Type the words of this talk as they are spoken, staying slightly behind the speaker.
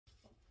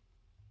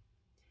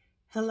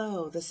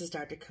Hello, this is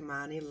Dr.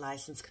 Kamani,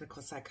 licensed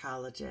clinical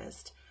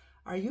psychologist.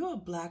 Are you a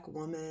Black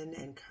woman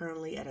and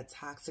currently at a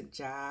toxic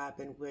job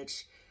in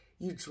which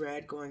you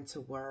dread going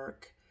to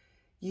work?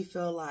 You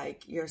feel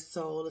like your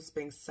soul is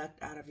being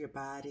sucked out of your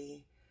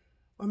body?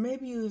 Or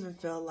maybe you even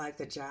feel like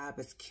the job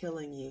is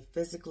killing you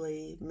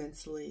physically,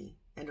 mentally,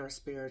 and/or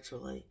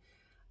spiritually.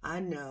 I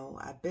know,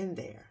 I've been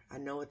there. I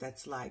know what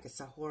that's like. It's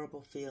a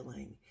horrible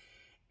feeling.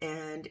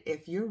 And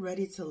if you're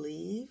ready to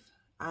leave,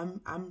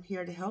 I'm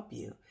here to help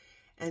you.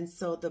 And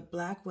so the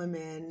Black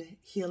Women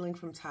Healing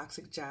from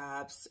Toxic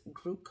Jobs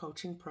group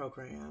coaching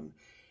program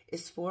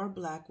is for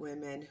Black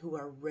women who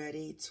are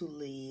ready to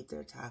leave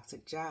their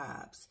toxic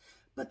jobs,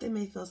 but they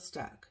may feel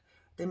stuck.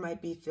 They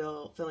might be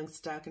feeling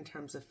stuck in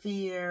terms of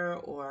fear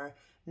or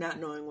not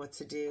knowing what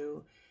to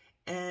do.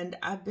 And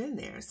I've been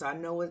there, so I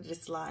know what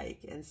it's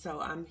like. And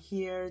so I'm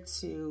here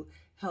to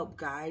help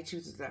guide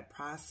you through that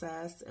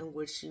process in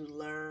which you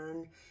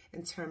learn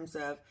in terms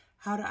of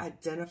how to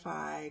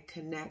identify,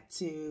 connect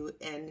to,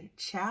 and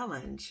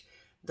challenge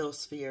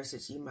those fears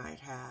that you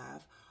might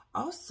have.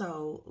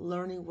 Also,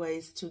 learning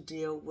ways to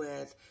deal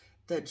with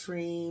the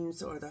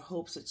dreams or the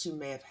hopes that you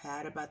may have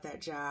had about that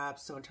job.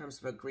 So in terms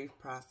of a grief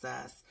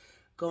process,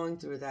 going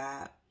through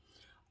that.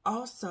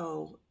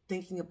 Also,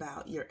 thinking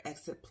about your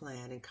exit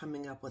plan and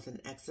coming up with an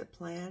exit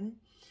plan.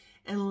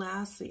 And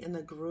lastly, in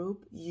the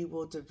group, you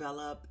will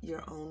develop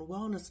your own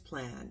wellness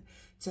plan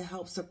to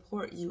help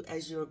support you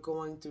as you're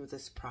going through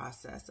this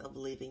process of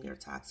leaving your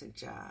toxic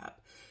job.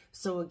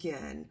 So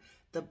again,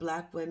 the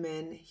Black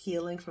Women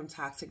Healing from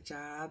Toxic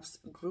Jobs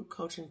group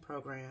coaching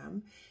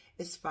program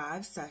is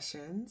 5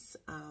 sessions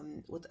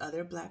with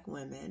other Black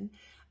women.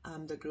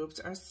 The groups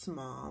are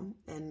small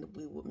and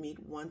we will meet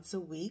once a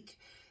week.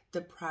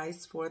 The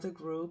price for the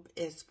group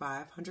is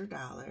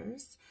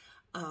 $500.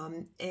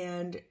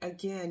 And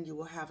again, you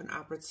will have an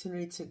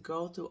opportunity to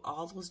go through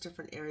all those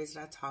different areas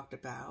that I talked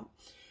about.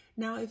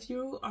 Now, if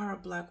you are a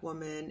Black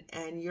woman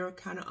and you're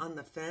kind of on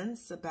the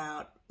fence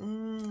about,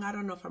 I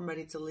don't know if I'm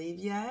ready to leave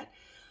yet,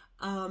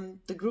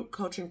 the group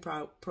coaching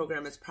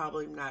program is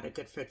probably not a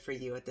good fit for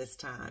you at this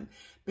time,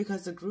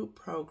 because the group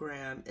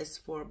program is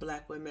for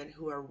Black women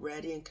who are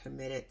ready and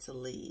committed to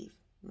leave.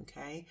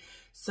 Okay,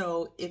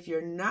 so if you're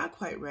not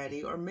quite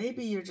ready, or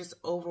maybe you're just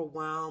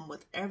overwhelmed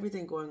with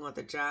everything going on at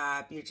the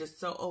job, you're just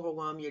so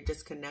overwhelmed, you're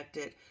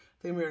disconnected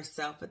from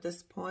yourself at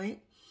this point,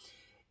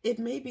 it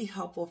may be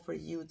helpful for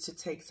you to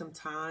take some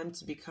time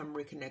to become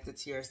reconnected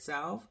to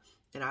yourself.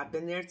 And I've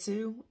been there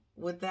too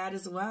with that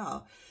as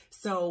well.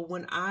 So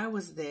when I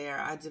was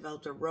there, I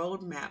developed a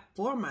roadmap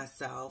for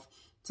myself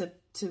to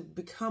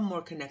become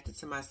more connected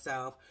to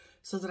myself,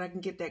 so that I can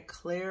get that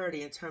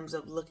clarity in terms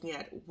of looking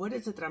at what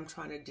is it that I'm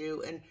trying to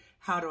do and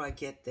how do I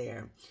get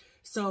there.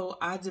 So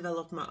I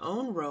developed my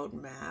own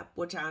roadmap,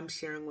 which I'm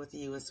sharing with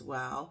you as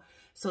well.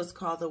 So it's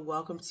called the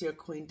Welcome to Your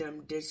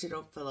Queendom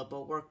Digital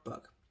Fillable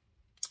Workbook.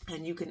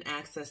 And you can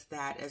access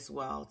that as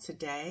well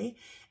today.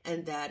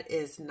 And that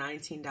is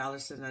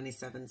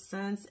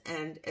 $19.97.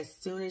 And as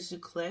soon as you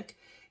click,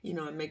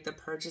 and make the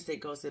purchase, it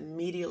goes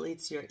immediately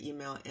to your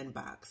email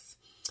inbox.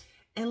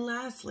 And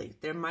lastly,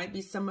 there might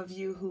be some of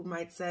you who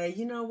might say,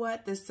 you know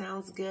what, this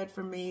sounds good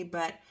for me,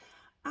 but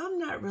I'm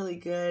not really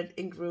good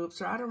in groups,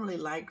 or I don't really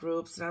like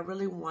groups, and I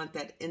really want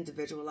that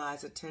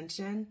individualized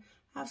attention.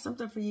 I have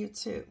something for you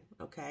too,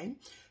 okay?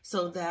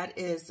 So that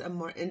is a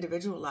more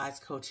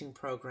individualized coaching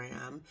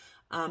program,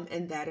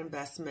 and that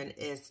investment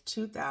is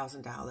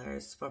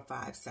 $2,000 for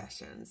 5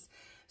 sessions.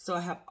 So I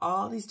have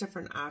all these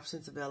different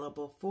options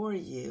available for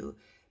you,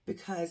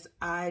 because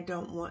I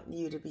don't want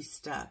you to be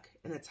stuck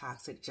in a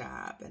toxic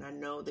job. And I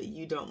know that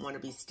you don't want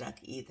to be stuck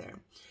either.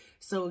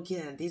 So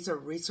again, these are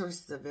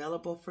resources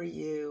available for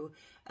you.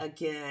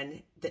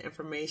 Again, the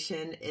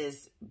information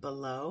is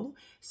below,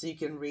 so you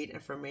can read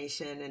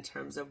information in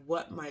terms of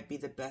what might be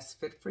the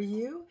best fit for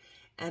you.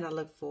 And I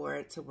look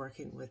forward to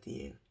working with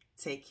you.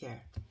 Take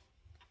care.